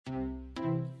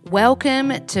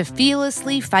Welcome to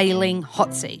Fearlessly Failing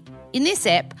Hot Seat. In this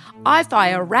ep, I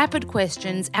fire rapid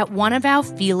questions at one of our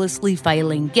fearlessly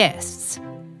failing guests.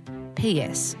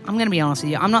 P.S. I'm going to be honest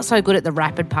with you, I'm not so good at the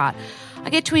rapid part. I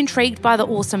get too intrigued by the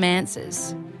awesome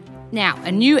answers. Now,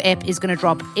 a new ep is going to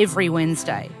drop every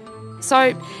Wednesday.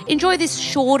 So enjoy this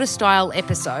shorter style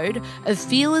episode of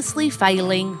Fearlessly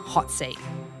Failing Hot Seat.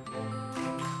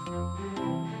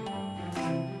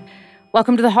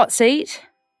 Welcome to the Hot Seat.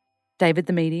 David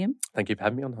the Medium. Thank you for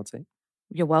having me on the hot seat.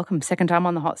 You're welcome. Second time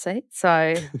on the hot seat.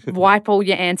 So wipe all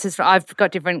your answers. I've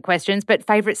got different questions, but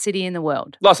favourite city in the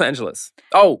world? Los Angeles.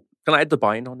 Oh, can I add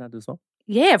Dubai in on that as well?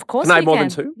 Yeah, of course Can I have you more can.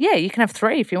 than two? Yeah, you can have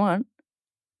three if you want.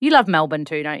 You love Melbourne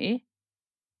too, don't you?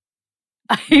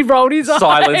 He rolled his eyes.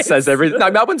 Silence says everything. No,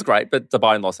 Melbourne's great, but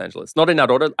Dubai and Los Angeles. Not in that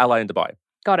order, LA and Dubai.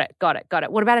 Got it.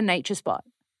 What about a nature spot?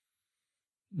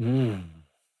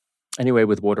 Anywhere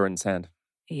with water and sand.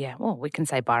 Yeah, well, we can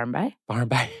say Byron Bay. Byron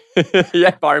Bay.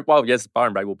 Yeah, Byron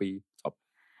Bay will be top.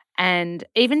 And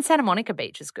even Santa Monica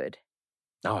Beach is good.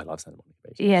 No, I love Santa Monica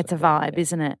Beach. Yeah, it's a vibe,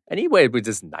 isn't it? Anywhere with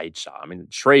just nature. I mean,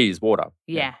 trees, water.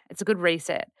 Yeah, it's a good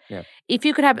reset. Yeah. If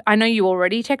you could have, I know you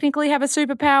already technically have a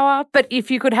superpower, but if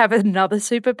you could have another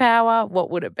superpower, what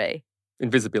would it be?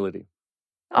 Invisibility.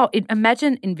 Oh,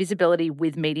 imagine invisibility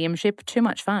with mediumship. Too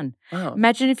much fun. Oh.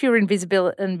 Imagine if you were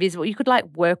invisible. You could like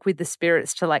work with the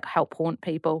spirits to like help haunt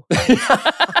people.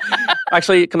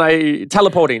 Actually, can I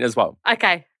teleporting as well?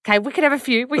 Okay, we could have a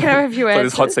few. So answers.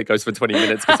 this hot seat goes for 20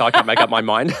 minutes because I can't make up my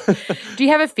mind. Do you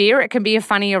have a fear? It can be a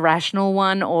funny, irrational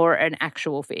one or an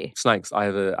actual fear. Snakes. I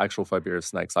have an actual phobia of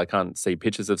snakes. I can't see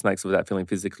pictures of snakes without feeling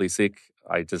physically sick.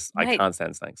 I can't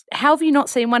stand snakes. How have you not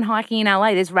seen one hiking in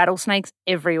LA? There's rattlesnakes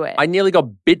everywhere. I nearly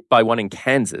got bit by one in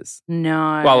Kansas.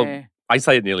 No. Well, I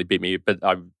say it nearly bit me, but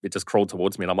it just crawled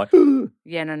towards me and I'm like,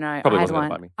 yeah, no. Probably I had wasn't one. gonna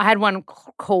bite me. I had one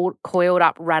coiled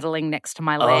up, rattling next to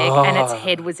my leg, and its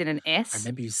head was in an S. I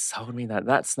remember you told me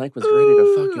that snake was ready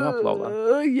to fuck you up,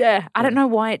 Lola. Yeah. I don't know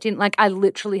why it didn't. Like, I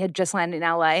literally had just landed in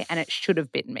LA and it should have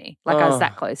bitten me. Like, I was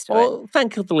that close to it. Well,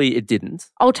 thankfully it didn't.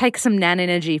 I'll take some nan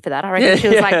energy for that. I reckon she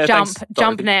was like,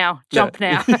 jump now.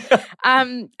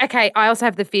 Okay, I also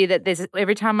have the fear that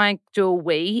every time I do a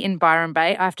wee in Byron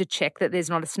Bay, I have to check that there's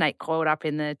not a snake coiled up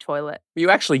in the toilet. You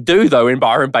actually do, though, in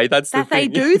Byron Bay. That's the thing. They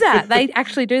do that. They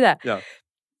actually do that. Yeah.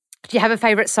 Do you have a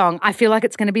favourite song? I feel like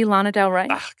it's going to be Lana Del Rey.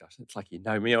 Ah, gosh, it's like you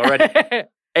know me already.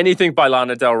 Anything by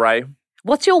Lana Del Rey.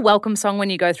 What's your welcome song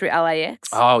when you go through LAX?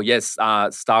 Oh, yes,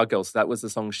 Stargirl. So that was the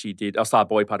song she did. Oh,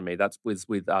 Starboy, pardon me. That was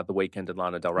with The Weeknd and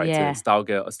Lana Del Rey. Yeah. It's a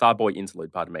Starboy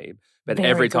interlude, pardon me. But Very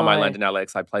every time I good. land in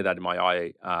LAX, I play that in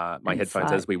my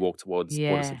headphones as we walk towards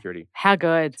border security. How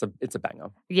good. It's a banger.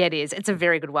 Yeah, it is. It's a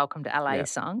very good welcome to LA Yeah.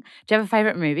 song. Do you have a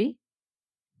favourite movie?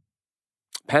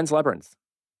 Pan's Labyrinth.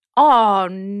 Oh,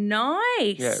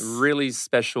 nice. Yeah, really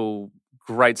special,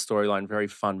 great storyline, very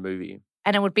fun movie.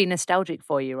 And it would be nostalgic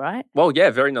for you, right? Well, yeah,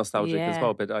 very nostalgic as Yeah.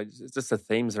 well. But it's just the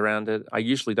themes around it. I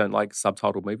usually don't like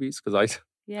subtitled movies because I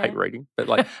Yeah. hate reading. But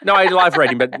no, I love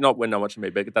reading, but not when I'm watching a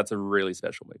movie. But that's a really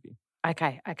special movie.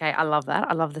 Okay. I love that.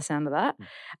 I love the sound of that.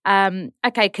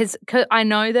 Okay, because I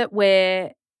know that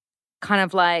we're kind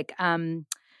of like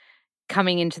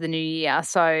coming into the new year.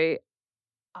 So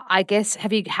I guess,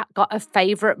 have you got a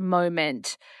favourite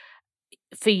moment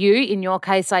for you, in your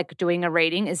case, like doing a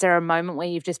reading? Is there a moment where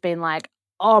you've just been like,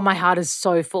 oh, my heart is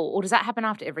so full? Or does that happen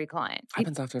after every client?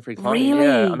 Happens after every client. Really?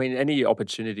 Yeah. I mean, any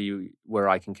opportunity where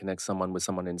I can connect someone with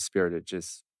someone in spirit, it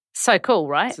just So cool,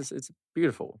 right? it's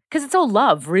beautiful. Because it's all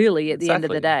love, really, at the end of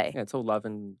the Exactly. day. Yeah, it's all love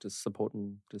and just support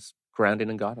and just grounding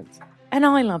and guidance. And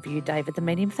I love you, David the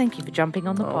Medium. Thank you for jumping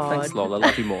on the pod. Thanks, Lola.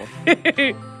 Love you more.